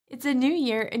It's a new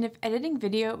year, and if editing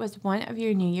video was one of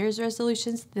your New Year's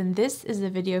resolutions, then this is the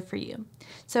video for you.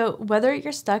 So whether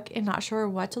you're stuck and not sure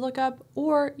what to look up,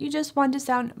 or you just want to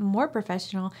sound more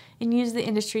professional and use the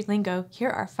industry lingo, here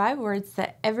are 5 words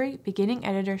that every beginning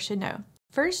editor should know.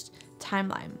 First,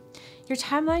 timeline. Your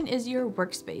timeline is your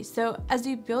workspace. So as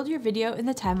you build your video in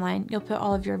the timeline, you'll put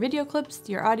all of your video clips,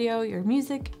 your audio, your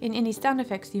music, and any sound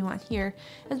effects you want here,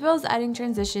 as well as adding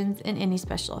transitions and any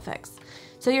special effects.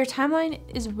 So your timeline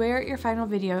is where your final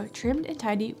video, trimmed and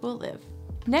tidy, will live.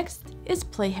 Next is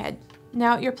playhead.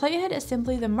 Now, your playhead is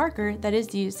simply the marker that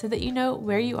is used so that you know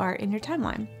where you are in your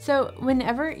timeline. So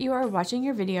whenever you are watching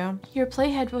your video, your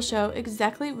playhead will show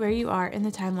exactly where you are in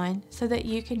the timeline so that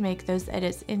you can make those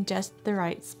edits in just the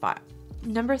right spot.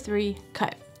 Number 3,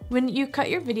 cut. When you cut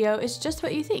your video, it's just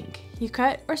what you think. You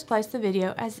cut or splice the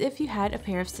video as if you had a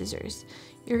pair of scissors.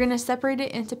 You're going to separate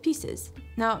it into pieces.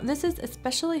 Now, this is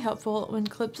especially helpful when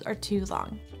clips are too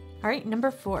long. Alright,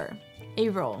 number 4,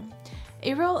 A-roll.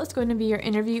 A-roll is going to be your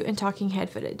interview and talking head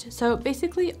footage. So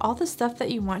basically all the stuff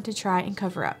that you want to try and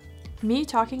cover up. Me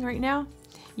talking right now?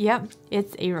 Yep,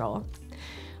 it's A-roll.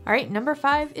 Alright, number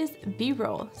 5 is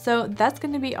B-roll. So that's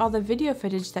going to be all the video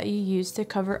footage that you use to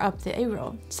cover up the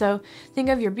A-roll. So think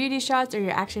of your beauty shots or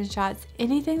your action shots,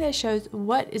 anything that shows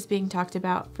what is being talked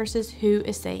about versus who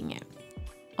is saying it.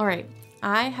 Alright,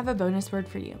 I have a bonus word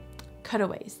for you.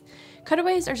 Cutaways.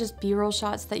 Cutaways are just B-roll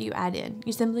shots that you add in.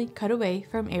 You simply cut away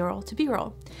from A-roll to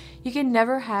B-roll. You can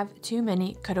never have too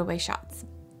many cutaway shots.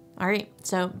 Alright,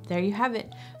 so there you have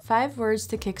it. 5 words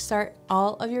to kickstart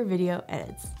all of your video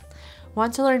edits.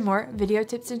 Want to learn more video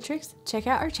tips and tricks? Check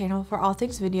out our channel for all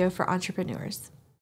things video for entrepreneurs.